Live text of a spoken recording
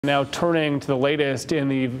Now turning to the latest in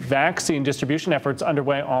the vaccine distribution efforts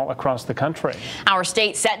underway all across the country. Our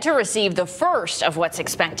state set to receive the first of what's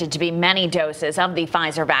expected to be many doses of the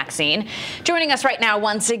Pfizer vaccine. Joining us right now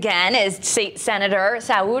once again is State Senator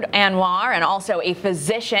Saud Anwar, and also a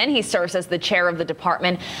physician. He serves as the chair of the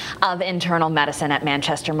Department of Internal Medicine at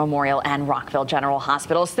Manchester Memorial and Rockville General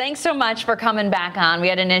Hospitals. Thanks so much for coming back on. We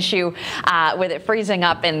had an issue with it freezing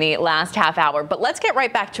up in the last half hour, but let's get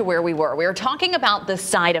right back to where we were. We were talking about the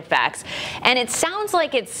side effects, and it sounds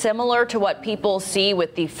like it's similar to what people see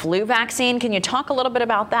with the flu vaccine. Can you talk a little bit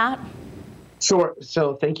about that? Sure.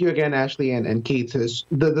 So thank you again, Ashley and Keith.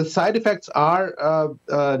 The side effects are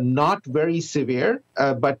not very severe,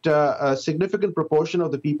 but a significant proportion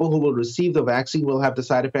of the people who will receive the vaccine will have the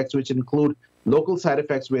side effects, which include local side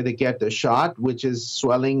effects where they get the shot, which is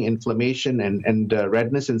swelling, inflammation, and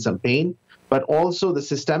redness and some pain, but also the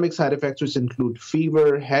systemic side effects, which include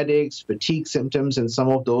fever, headaches, fatigue symptoms, and some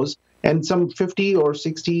of those. And some 50 or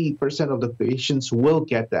 60% of the patients will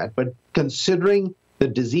get that. But considering the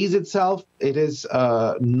disease itself, it is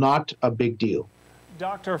not a big deal.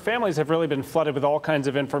 Doctor, families have really been flooded with all kinds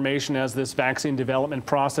of information as this vaccine development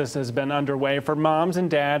process has been underway. For moms and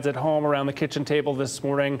dads at home around the kitchen table this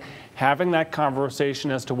morning, having that conversation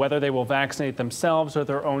as to whether they will vaccinate themselves or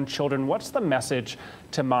their own children, what's the message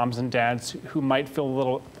to moms and dads who might feel a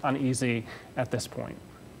little uneasy at this point?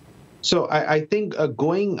 So I think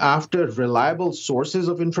going after reliable sources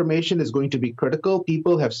of information is going to be critical.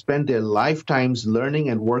 People have spent their lifetimes learning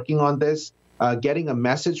and working on this. Getting a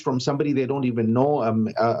message from somebody they don't even know, a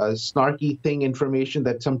snarky thing information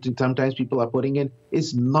that sometimes people are putting in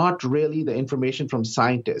is not really the information from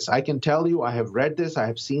scientists. I can tell you, I have read this, I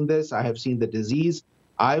have seen the disease.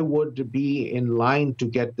 I would be in line to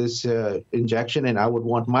get this injection, and I would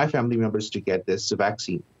want my family members to get this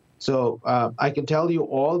vaccine. So I can tell you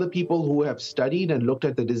all the people who have studied and looked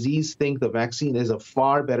at the disease think the vaccine is a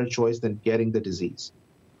far better choice than getting the disease.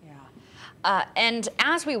 And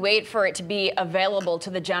as we wait for it to be available to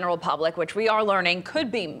the general public, which we are learning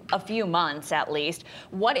could be a few months at least,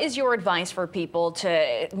 what is your advice for people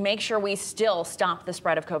to make sure we still stop the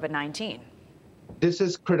spread of COVID-19? This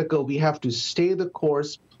is critical. We have to stay the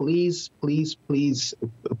course. Please, please, please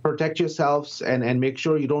protect yourselves and make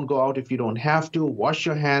sure you don't go out if you don't have to. Wash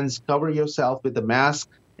your hands, cover yourself with a mask,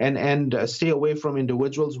 and stay away from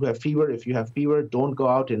individuals who have fever. If you have fever, don't go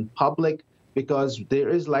out in public, because there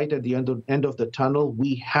is light at the end of the tunnel.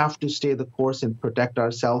 We have to stay the course and protect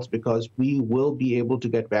ourselves, because we will be able to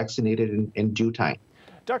get vaccinated in due time.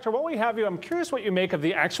 Doctor, while we have you, I'm curious what you make of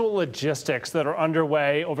the actual logistics that are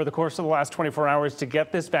underway over the course of the last 24 hours to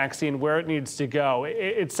get this vaccine where it needs to go.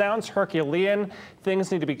 It sounds Herculean.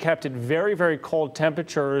 Things need to be kept at very, very cold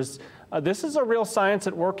temperatures. This is a real science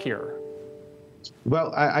at work here.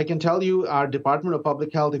 Well, I can tell you our Department of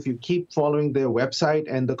Public Health, if you keep following their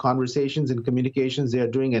website and the conversations and communications, they are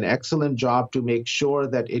doing an excellent job to make sure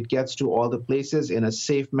that it gets to all the places in a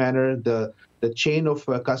safe manner. The chain of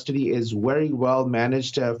custody is very well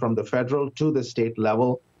managed from the federal to the state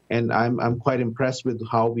level, and I'm quite impressed with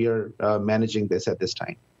how we are managing this at this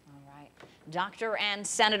time. All right. Dr. and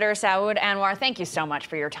Senator Saud Anwar, thank you so much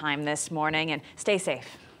for your time this morning, and stay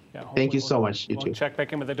safe. Yeah, thank you so much. You too. Check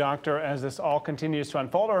back in with the doctor as this all continues to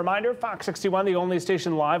unfold. A reminder, Fox 61, the only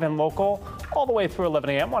station live and local all the way through 11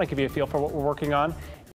 a.m. Want to give you a feel for what we're working on